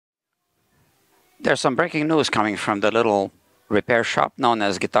There's some breaking news coming from the little repair shop known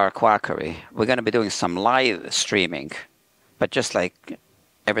as Guitar Quackery. We're going to be doing some live streaming, but just like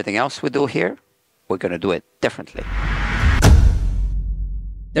everything else we do here, we're going to do it differently.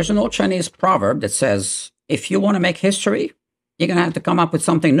 There's an old Chinese proverb that says, if you want to make history, you're going to have to come up with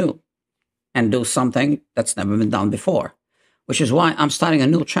something new and do something that's never been done before, which is why I'm starting a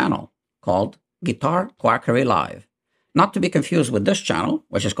new channel called Guitar Quackery Live. Not to be confused with this channel,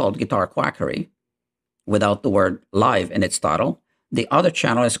 which is called Guitar Quackery, without the word live in its title. The other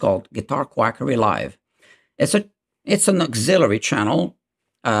channel is called Guitar Quackery Live. It's an auxiliary channel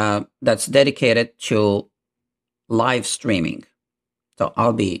that's dedicated to live streaming. So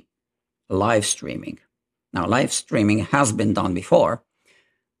I'll be live streaming. Now, live streaming has been done before,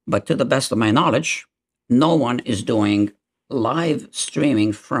 but to the best of my knowledge, no one is doing live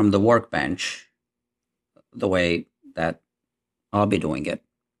streaming from the workbench the way that I'll be doing it.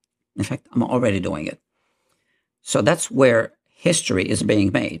 In fact, I'm already doing it. So that's where history is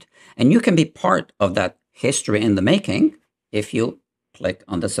being made. And you can be part of that history in the making if you click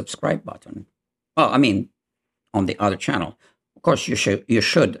on the subscribe button. Well, I mean, on the other channel. Of course, you should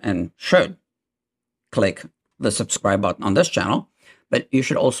click the subscribe button on this channel, but you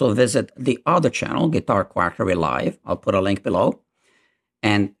should also visit the other channel, Guitar Quackery Live. I'll put a link below,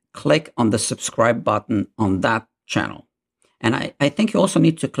 and click on the subscribe button on that channel. And I think you also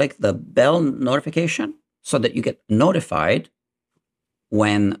need to click the bell notification so that you get notified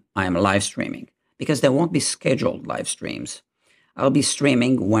when I'm live streaming, because there won't be scheduled live streams. I'll be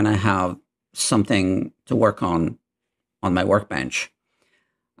streaming when I have something to work on my workbench.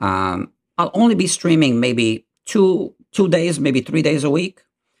 I'll only be streaming maybe two days, maybe 3 days a week,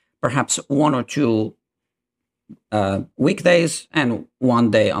 perhaps 1 or 2 weekdays, and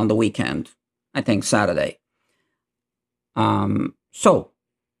 1 day on the weekend, I think Saturday. So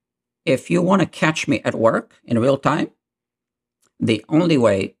if you want to catch me at work in real time, the only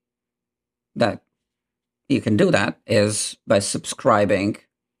way that you can do that is by subscribing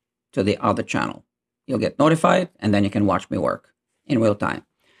to the other channel. You'll get notified, and then you can watch me work in real time.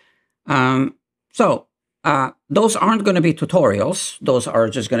 Those aren't going to be tutorials. Those are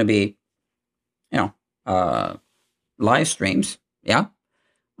just going to be, live streams. Yeah.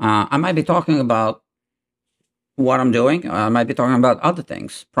 I might be talking about what I'm doing. I might be talking about other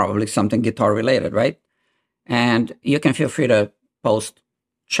things, probably something guitar related, right? And you can feel free to post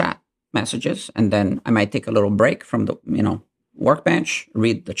chat messages, and then I might take a little break from the, workbench,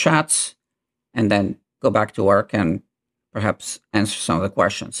 read the chats, and then go back to work and perhaps answer some of the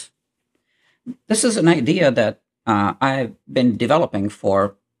questions. This is an idea that I've been developing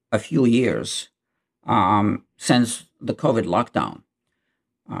for a few years since the COVID lockdown.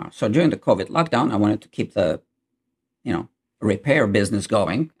 So during the COVID lockdown, I wanted to keep the, repair business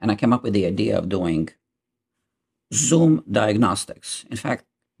going, and I came up with the idea of doing Zoom diagnostics. In fact,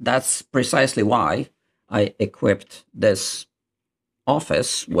 that's precisely why I equipped this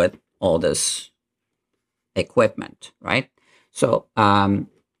office with all this equipment, right? So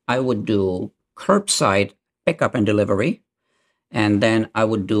I would do curbside pickup and delivery, and then I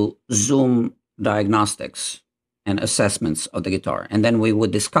would do Zoom diagnostics and assessments of the guitar. And then we would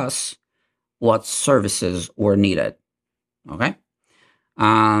discuss what services were needed, okay?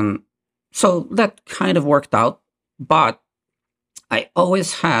 So that kind of worked out, but I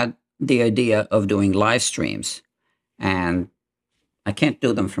always had the idea of doing live streams, and I can't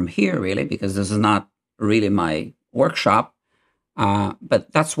do them from here really, because this is not really my workshop.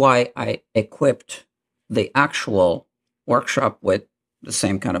 But that's why I equipped the actual workshop with the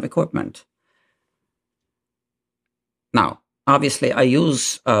same kind of equipment. Now, obviously, I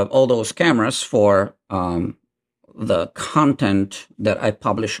use all those cameras for the content that I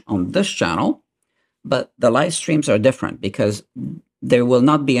publish on this channel, but the live streams are different because there will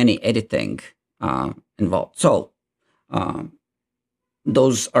not be any editing involved. So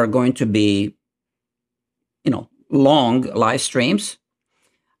those are going to be, long live streams.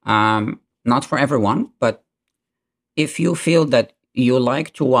 Not for everyone, but if you feel that you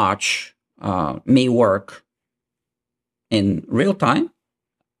like to watch me work in real time,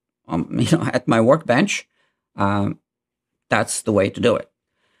 at my workbench, that's the way to do it.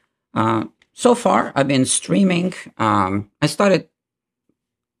 So far, I've been streaming. I started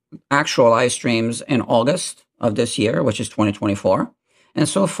actual live streams in August of this year, which is 2024. And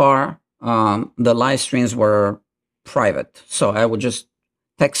so far, the live streams were private. So I would just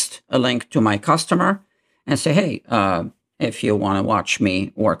text a link to my customer and say, hey, if you want to watch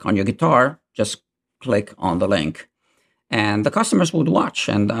me work on your guitar, just click on the link. And the customers would watch,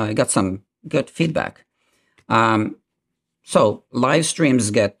 and I got some good feedback. So live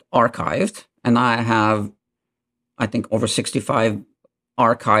streams get archived, and I have, I think, over 65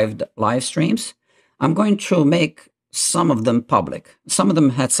 archived live streams. I'm going to make some of them public. Some of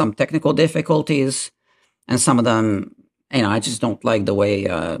them had some technical difficulties, and some of them, I just don't like the way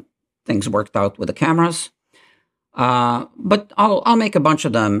things worked out with the cameras. But I'll make a bunch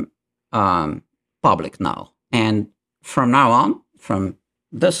of them public now. And from now on, from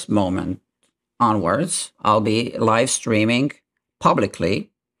this moment onwards, I'll be live streaming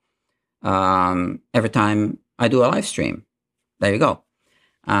publicly every time I do a live stream. There you go.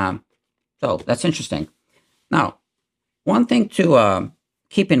 So that's interesting. Now, one thing to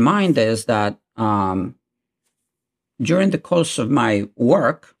keep in mind is that during the course of my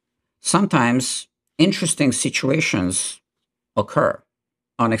work, sometimes interesting situations occur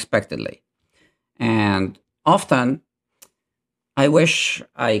unexpectedly. And often I wish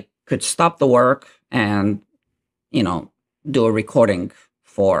I could stop the work and, do a recording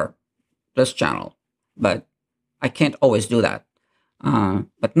for this channel. But I can't always do that.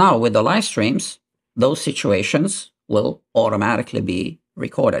 But now with the live streams, those situations will automatically be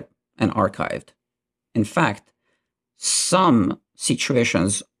recorded and archived. In fact, some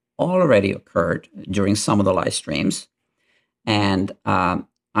situations already occurred during some of the live streams, and I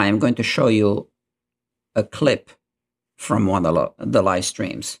am going to show you a clip from one of the live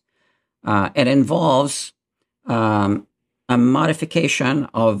streams. It involves a modification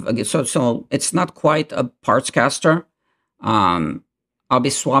of, so it's not quite a parts caster. I'll be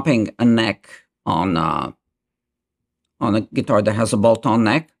swapping a neck on a guitar that has a bolt-on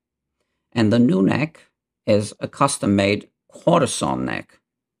neck, and the new neck is a custom-made quarter-sawn neck.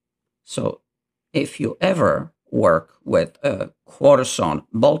 So if you ever work with a quarter-sawn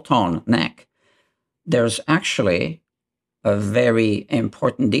bolt-on neck, there's actually a very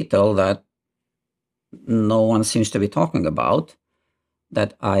important detail that no one seems to be talking about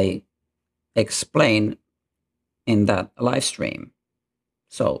that I explain in that live stream.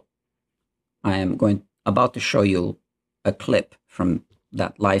 So I am about to show you a clip from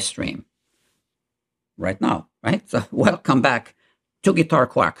that live stream right now, right? So welcome back to Guitar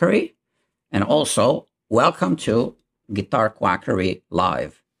Quackery, and also welcome to Guitar Quackery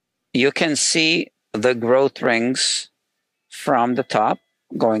Live. You can see the growth rings from the top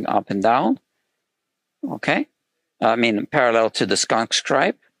going up and down. Okay, I mean parallel to the skunk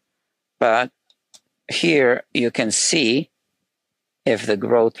stripe, but here you can see if the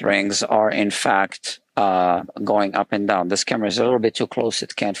growth rings are in fact going up and down. This camera is a little bit too close,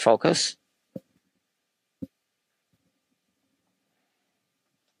 it can't focus.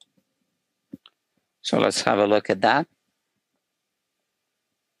 So let's have a look at that.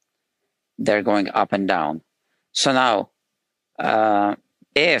 They're going up and down. So now,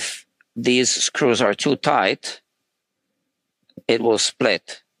 if these screws are too tight, it will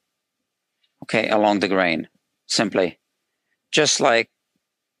split, okay, along the grain, simply. Just like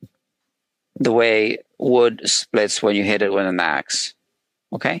the way wood splits when you hit it with an axe,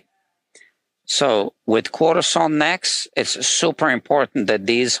 okay? So with quarter-sawn necks, it's super important that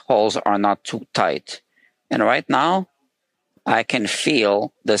these holes are not too tight. And right now, I can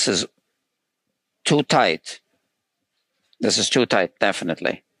feel this is too tight. This is too tight,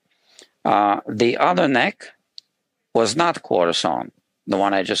 definitely. The other neck was not quarter-sawn, the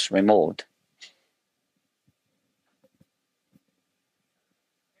one I just removed.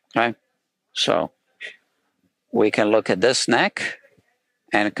 Okay, so we can look at this neck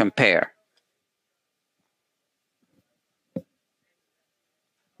and compare.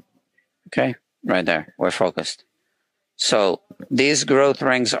 Okay, right there, we're focused. So these growth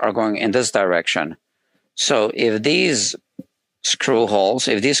rings are going in this direction. So if these screw holes,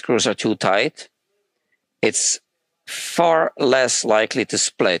 if these screws are too tight, it's far less likely to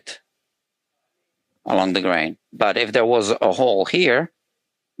split along the grain. But if there was a hole here,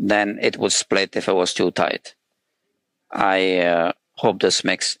 then it would split if it was too tight. I hope this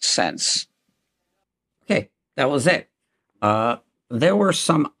makes sense. Okay, that was it. There were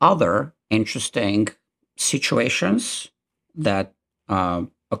some other interesting situations that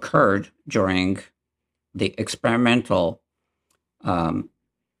occurred during the experimental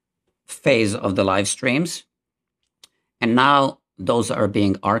phase of the live streams, and now those are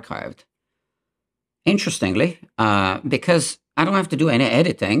being archived. Interestingly, because I don't have to do any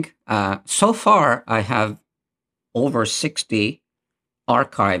editing, so far I have over 60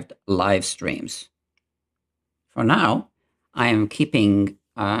 archived live streams. For now, I am keeping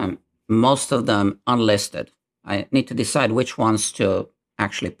most of them unlisted. I need to decide which ones to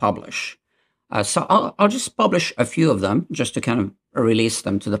actually publish. So I'll just publish a few of them just to kind of release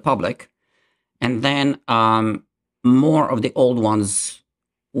them to the public. And then more of the old ones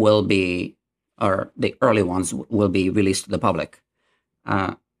will be or the early ones will be released to the public.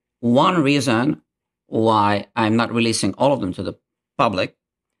 One reason why I'm not releasing all of them to the public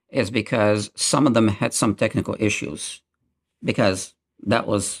is because some of them had some technical issues, because that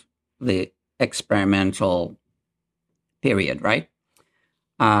was the experimental period, right?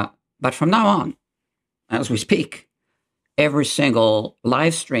 But from now on, as we speak, every single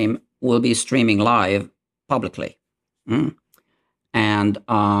live stream will be streaming live publicly. And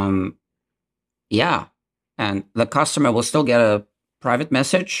yeah, and the customer will still get a private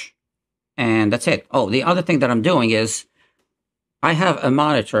message, and that's it. Oh, the other thing that I'm doing is I have a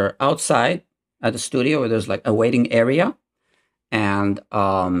monitor outside at the studio where there's like a waiting area, and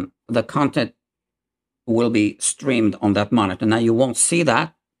the content will be streamed on that monitor. Now you won't see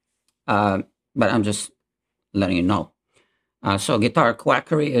that, but I'm just letting you know. So Guitar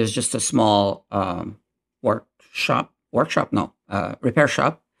Quackery is just a small repair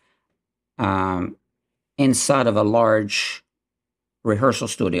shop inside of a large rehearsal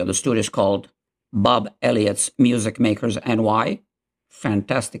studio. The studio is called Bob Elliott's Music Makers NY.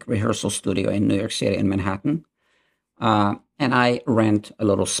 Fantastic rehearsal studio in New York City, in Manhattan. And I rent a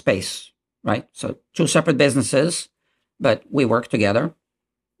little space, right? So two separate businesses, but we work together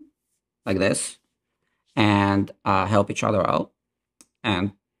like this and help each other out.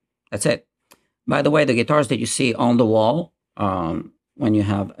 And that's it. By the way, the guitars that you see on the wall, when you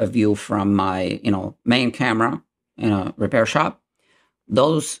have a view from my, main camera in a repair shop,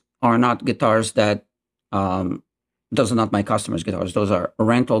 those are not guitars that, those are not my customers' guitars. Those are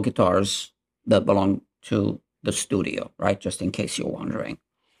rental guitars that belong to the studio, right? Just in case you're wondering.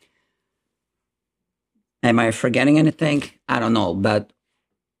 Am I forgetting anything? I don't know, but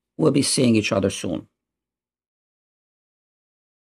we'll be seeing each other soon.